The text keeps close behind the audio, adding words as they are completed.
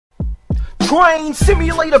Train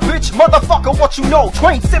simulator, bitch, motherfucker, what you know?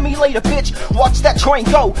 Train simulator, bitch, watch that train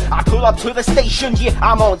go. I pull up to the station, yeah,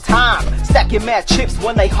 I'm on time. Stacking mad chips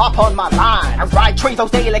when they hop on my line. I ride trains all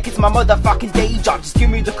day like it's my motherfucking day job. Just give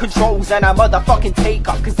me the controls and I motherfucking take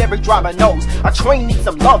off. Cause every driver knows a train needs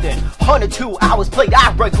some loving. 102 hours played,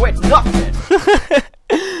 I regret nothing.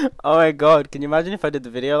 Oh my god, can you imagine if I did the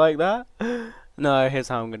video like that? No, here's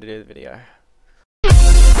how I'm gonna do the video.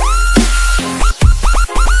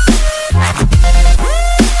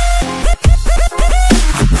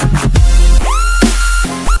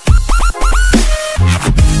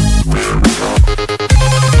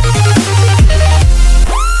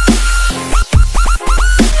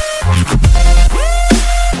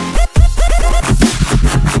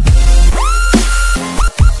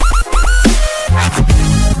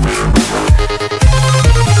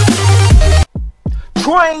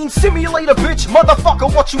 Train simulator, bitch,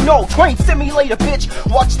 motherfucker, what you know? Train simulator, bitch,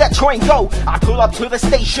 watch that train go. I pull up to the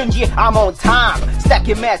station, yeah, I'm on time.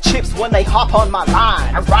 Stacking mad chips when they hop on my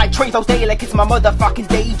line. I ride trains all day like it's my motherfucking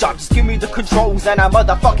day job. Just give me the controls and I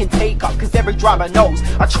motherfucking take off. Cause every driver knows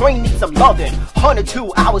a train needs some loving.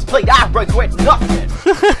 102 hours played, I regret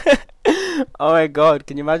nothing. Oh my god,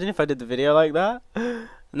 can you imagine if I did the video like that?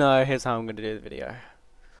 No, here's how I'm gonna do the video.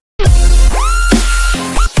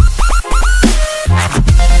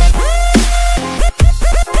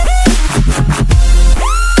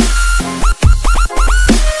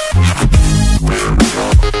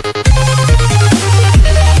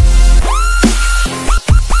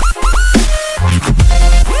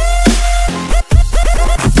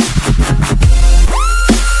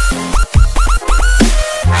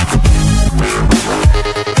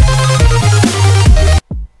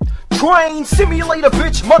 Train simulator,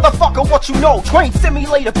 bitch, motherfucker, what you know? Train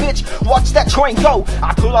simulator, bitch, watch that train go.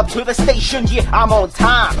 I pull up to the station, yeah, I'm on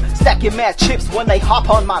time. Stacking mad chips when they hop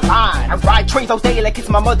on my line. I ride trains all day like it's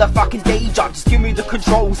my motherfucking day job. Just give me the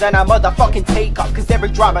controls and I motherfucking take off. Cause every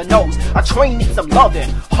driver knows a train needs some loving.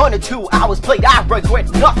 102 hours played, I regret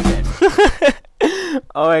nothing.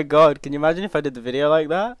 Oh my god, can you imagine if I did the video like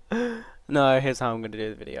that? No, here's how I'm gonna do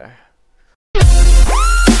the video.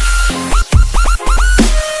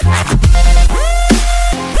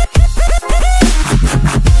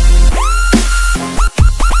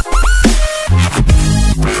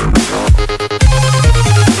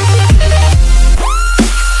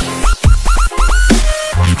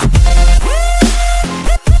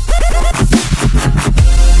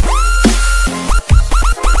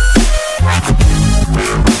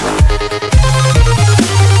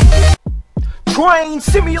 Train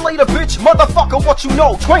simulator, bitch, motherfucker, what you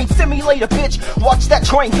know? Train simulator, bitch, watch that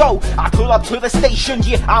train go. I pull up to the station,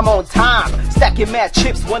 yeah, I'm on time. Stacking mad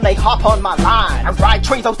chips when they hop on my line. I ride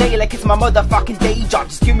trains all day like it's my motherfucking day job.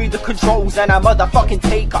 Just give me the controls and I motherfucking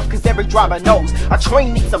take off. Cause every driver knows a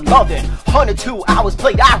train needs some loving. 102 hours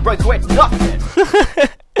played, I regret nothing.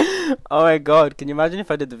 Oh my god, can you imagine if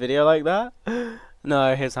I did the video like that?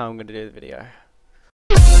 No, here's how I'm gonna do the video.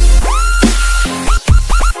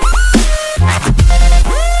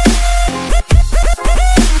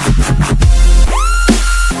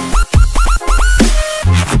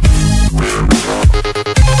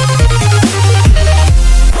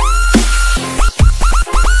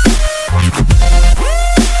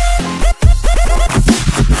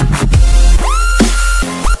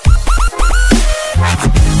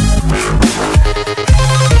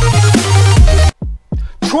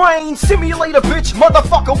 Train simulator, bitch,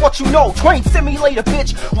 motherfucker, what you know? Train simulator,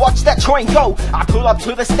 bitch, watch that train go. I pull up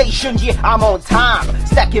to the station, yeah, I'm on time.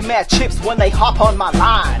 Stacking mad chips when they hop on my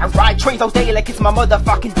line. I ride trains all day like it's my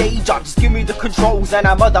motherfucking day job. Just give me the controls and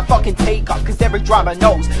I motherfucking take off. Cause every driver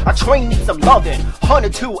knows a train needs some loving.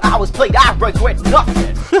 102 hours played, I regret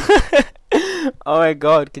nothing. Oh my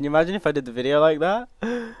god, can you imagine if I did the video like that?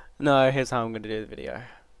 No, here's how I'm gonna do the video.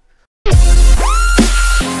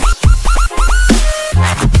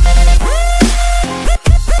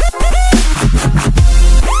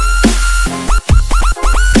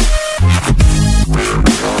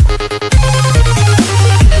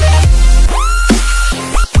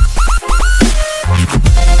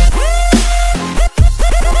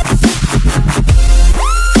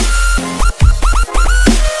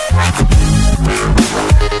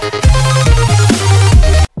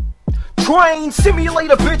 Train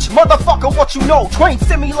simulator, bitch, motherfucker, what you know? Train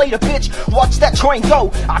simulator, bitch, watch that train go.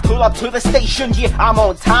 I pull up to the station, yeah, I'm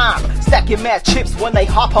on time. Stacking mad chips when they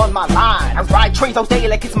hop on my line. I ride trains all day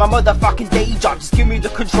like it's my motherfucking day job. Just give me the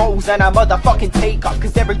controls and I motherfucking take off.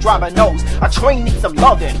 Cause every driver knows a train needs some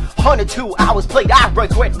loving. 102 hours played, I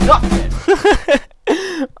regret nothing.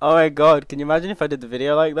 Oh my god, can you imagine if I did the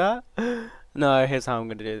video like that? No, here's how I'm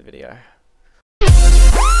gonna do the video.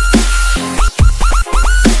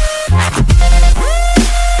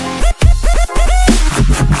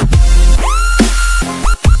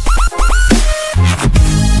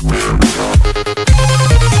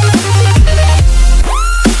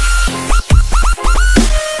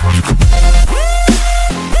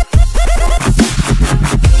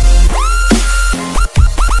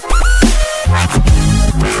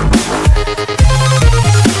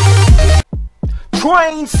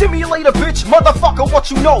 Train simulator, bitch, motherfucker, what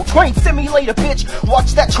you know? Train simulator, bitch,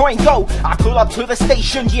 watch that train go. I pull up to the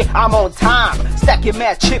station, yeah, I'm on time. Stacking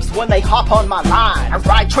mad chips when they hop on my line. I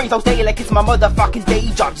ride trains all day like it's my motherfucking day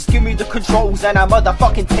job. Just give me the controls and I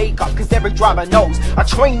motherfucking take off. Cause every driver knows a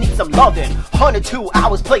train needs some loving. 102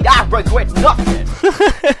 hours played, I regret nothing.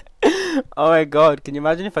 Oh my god, can you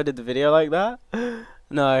imagine if I did the video like that?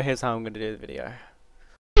 No, here's how I'm gonna do the video.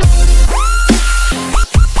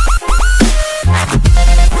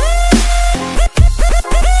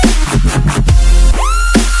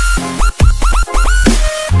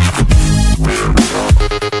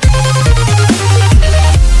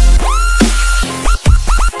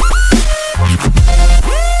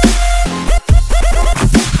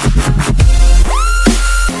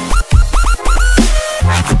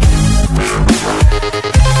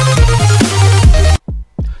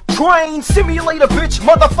 Train simulator, bitch,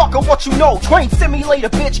 motherfucker, what you know? Train simulator,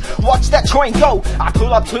 bitch, watch that train go. I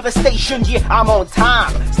pull up to the station, yeah, I'm on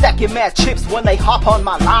time. Stacking mad chips when they hop on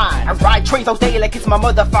my line. I ride trains all day like it's my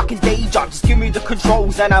motherfucking day job. Just give me the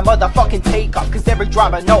controls and I motherfucking take off. Cause every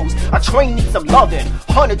driver knows a train needs some loving.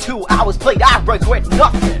 102 hours played, I regret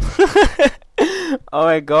nothing. Oh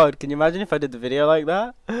my god, can you imagine if I did the video like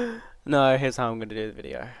that? No, here's how I'm gonna do the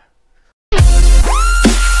video.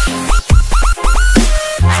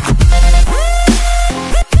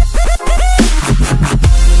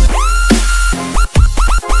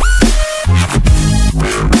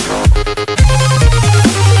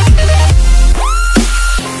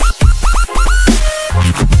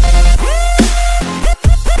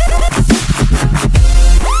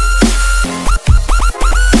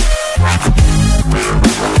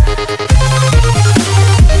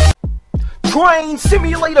 Train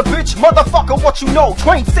simulator, bitch, motherfucker, what you know?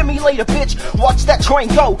 Train simulator, bitch, watch that train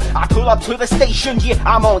go. I pull up to the station, yeah,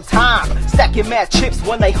 I'm on time. Stacking mad chips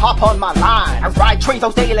when they hop on my line. I ride trains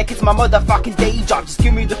all day like it's my motherfucking day job. Just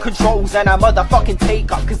give me the controls and I motherfucking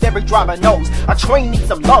take off. Cause every driver knows a train needs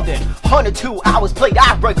some loving. 102 hours played,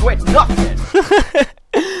 I regret nothing.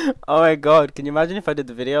 Oh my god, can you imagine if I did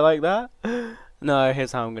the video like that? No,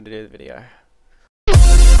 here's how I'm gonna do the video.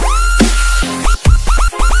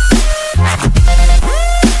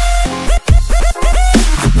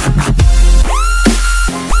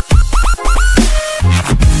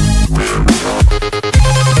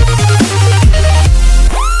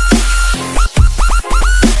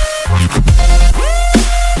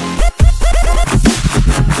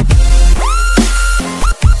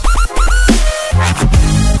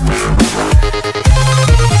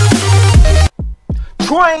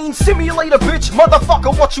 Train simulator, bitch,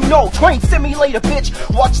 motherfucker, what you know? Train simulator, bitch,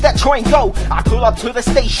 watch that train go. I pull up to the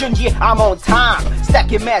station, yeah, I'm on time.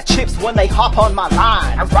 Stacking mad chips when they hop on my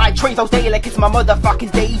line. I ride trains all day like it's my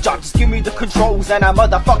motherfucking day job. Just give me the controls and I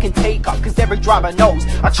motherfucking take off. Cause every driver knows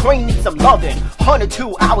a train needs some loving.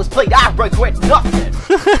 102 hours played, I regret nothing.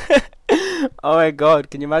 Oh my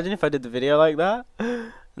god, can you imagine if I did the video like that?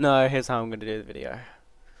 No, here's how I'm gonna do the video.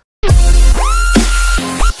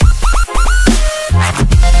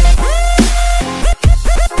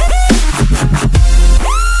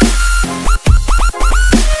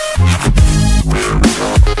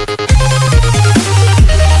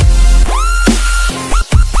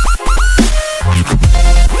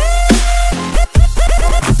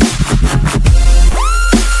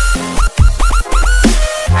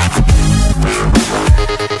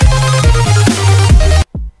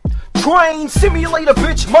 Train simulator,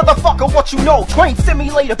 bitch, motherfucker, what you know? Train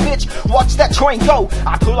simulator, bitch, watch that train go.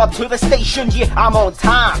 I pull up to the station, yeah, I'm on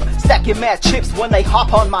time. Stacking mad chips when they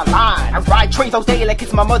hop on my line. I ride trains all day like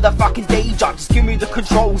it's my motherfucking day job. Just give me the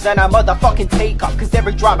controls and I motherfucking take off. Cause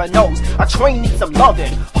every driver knows a train needs some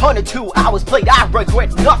loving. 102 hours played, I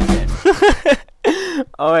regret nothing.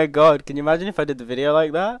 Oh my god, can you imagine if I did the video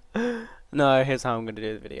like that? No, here's how I'm gonna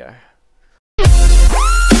do the video.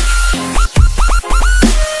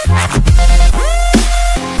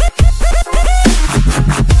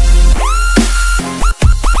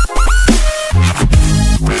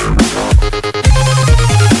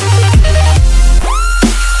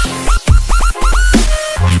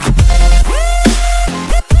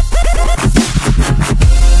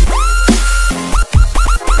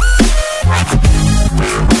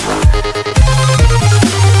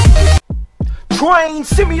 Train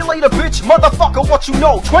simulator, bitch, motherfucker, what you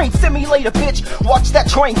know? Train simulator, bitch, watch that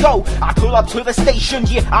train go. I pull up to the station,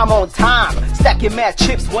 yeah, I'm on time. Stacking mad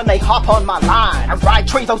chips when they hop on my line. I ride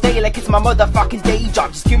trains all day like it's my motherfucking day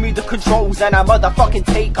job. Just give me the controls and I motherfucking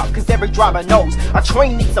take off. Cause every driver knows a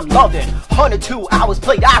train needs some loving. 102 hours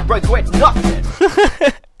played, I regret nothing.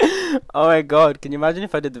 Oh my god, can you imagine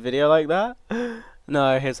if I did the video like that?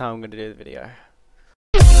 No, here's how I'm gonna do the video.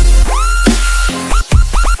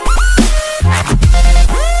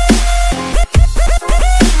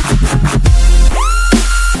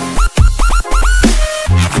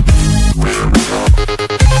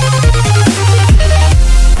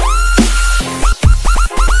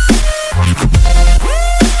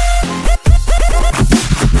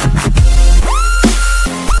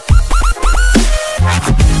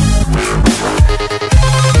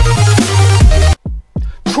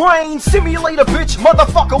 simulator, bitch,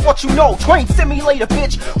 motherfucker, what you know? Train simulator,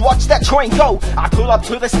 bitch, watch that train go. I pull up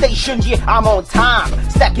to the station, yeah, I'm on time.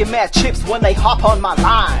 Stacking mad chips when they hop on my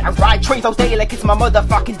line. I ride trains all day like it's my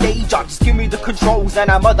motherfucking day job. Just give me the controls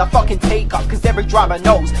and I motherfucking take off. Cause every driver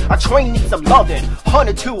knows a train needs some loving.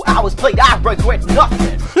 102 hours played, I regret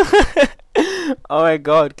nothing. Oh my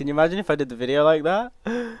god, can you imagine if I did the video like that?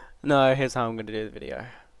 No, here's how I'm gonna do the video.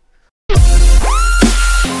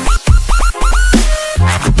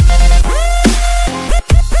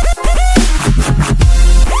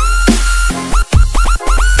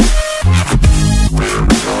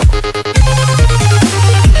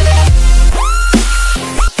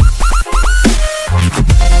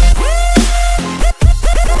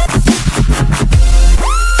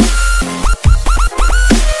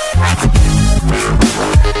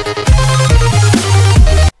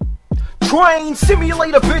 Train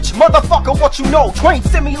simulator, bitch, motherfucker, what you know? Train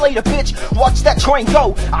simulator, bitch, watch that train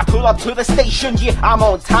go. I pull up to the station, yeah, I'm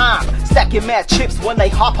on time. Stacking mad chips when they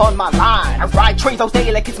hop on my line. I ride trains all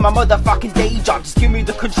day like it's my motherfucking day job. Just give me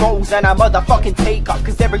the controls and I motherfucking take off.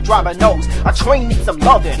 Cause every driver knows a train needs some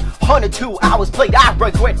loving. 102 hours played, I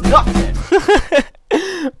regret nothing.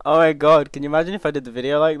 Oh my god, can you imagine if I did the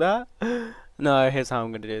video like that? No, here's how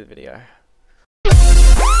I'm gonna do the video.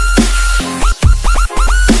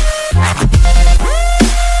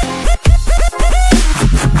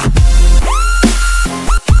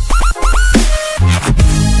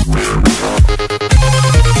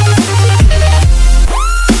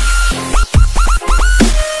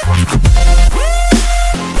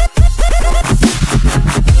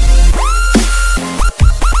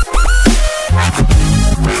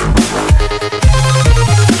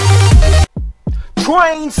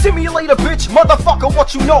 Train simulator, bitch, motherfucker,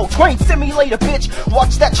 what you know? Train simulator, bitch,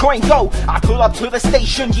 watch that train go. I pull up to the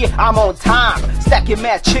station, yeah, I'm on time. Stacking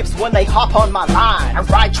mad chips when they hop on my line. I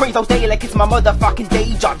ride trains all day like it's my motherfucking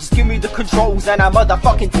day job. Just give me the controls and I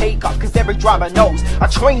motherfucking take off. Cause every driver knows a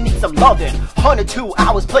train needs some loving. 102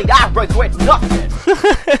 hours played, I regret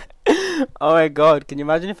nothing. Oh my god, can you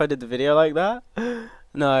imagine if I did the video like that?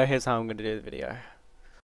 No, here's how I'm gonna do the video.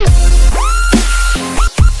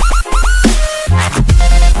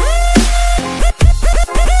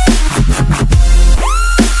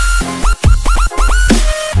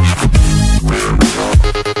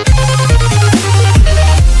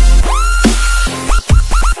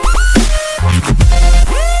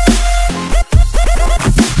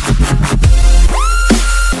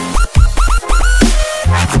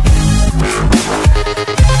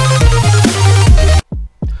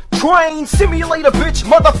 Train simulator, bitch,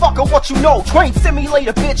 motherfucker, what you know? Train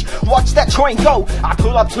simulator, bitch, watch that train go. I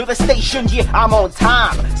pull up to the station, yeah, I'm on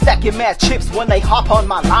time. Stacking mad chips when they hop on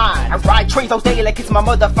my line. I ride trains all day like it's my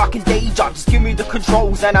motherfucking day job. Just give me the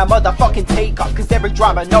controls and I motherfucking take off. Cause every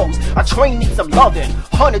driver knows a train needs some loving.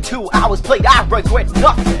 102 hours played, I regret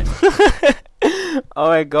nothing. Oh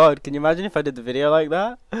my god, can you imagine if I did the video like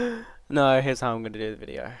that? No, here's how I'm gonna do the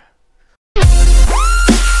video.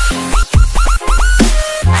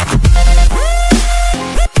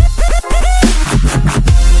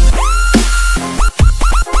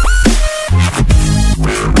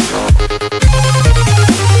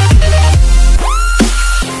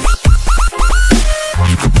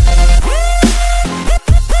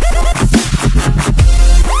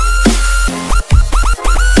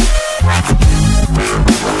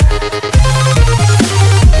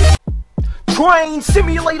 Train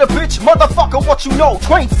simulator, bitch, motherfucker, what you know?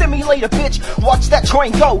 Train simulator, bitch, watch that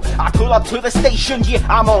train go. I pull up to the station, yeah,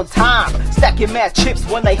 I'm on time. Stacking mad chips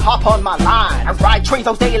when they hop on my line. I ride trains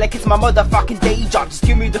all day like it's my motherfucking day job. Just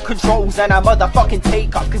give me the controls and I motherfucking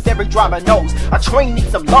take off. Cause every driver knows a train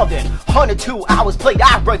needs some loving. 102 hours played,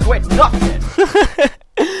 I regret nothing.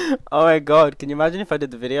 Oh my god, can you imagine if I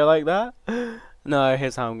did the video like that? No,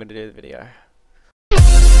 here's how I'm gonna do the video.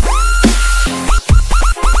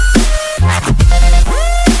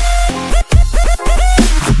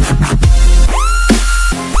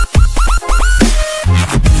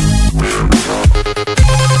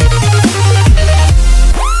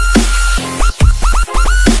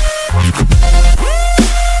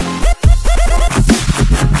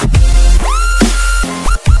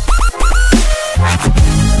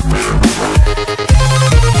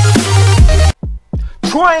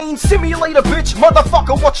 Train simulator, bitch,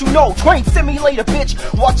 motherfucker, what you know? Train simulator, bitch,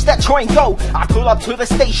 watch that train go. I pull up to the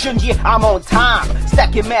station, yeah, I'm on time.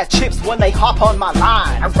 Stacking mad chips when they hop on my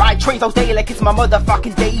line. I ride trains all day like it's my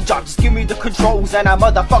motherfucking day job. Just give me the controls and I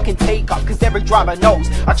motherfucking take off. Cause every driver knows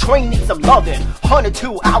a train needs some loving.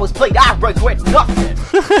 102 hours played, I regret nothing.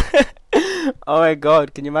 Oh my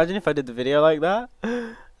god, can you imagine if I did the video like that?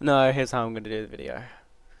 No, here's how I'm gonna do the video.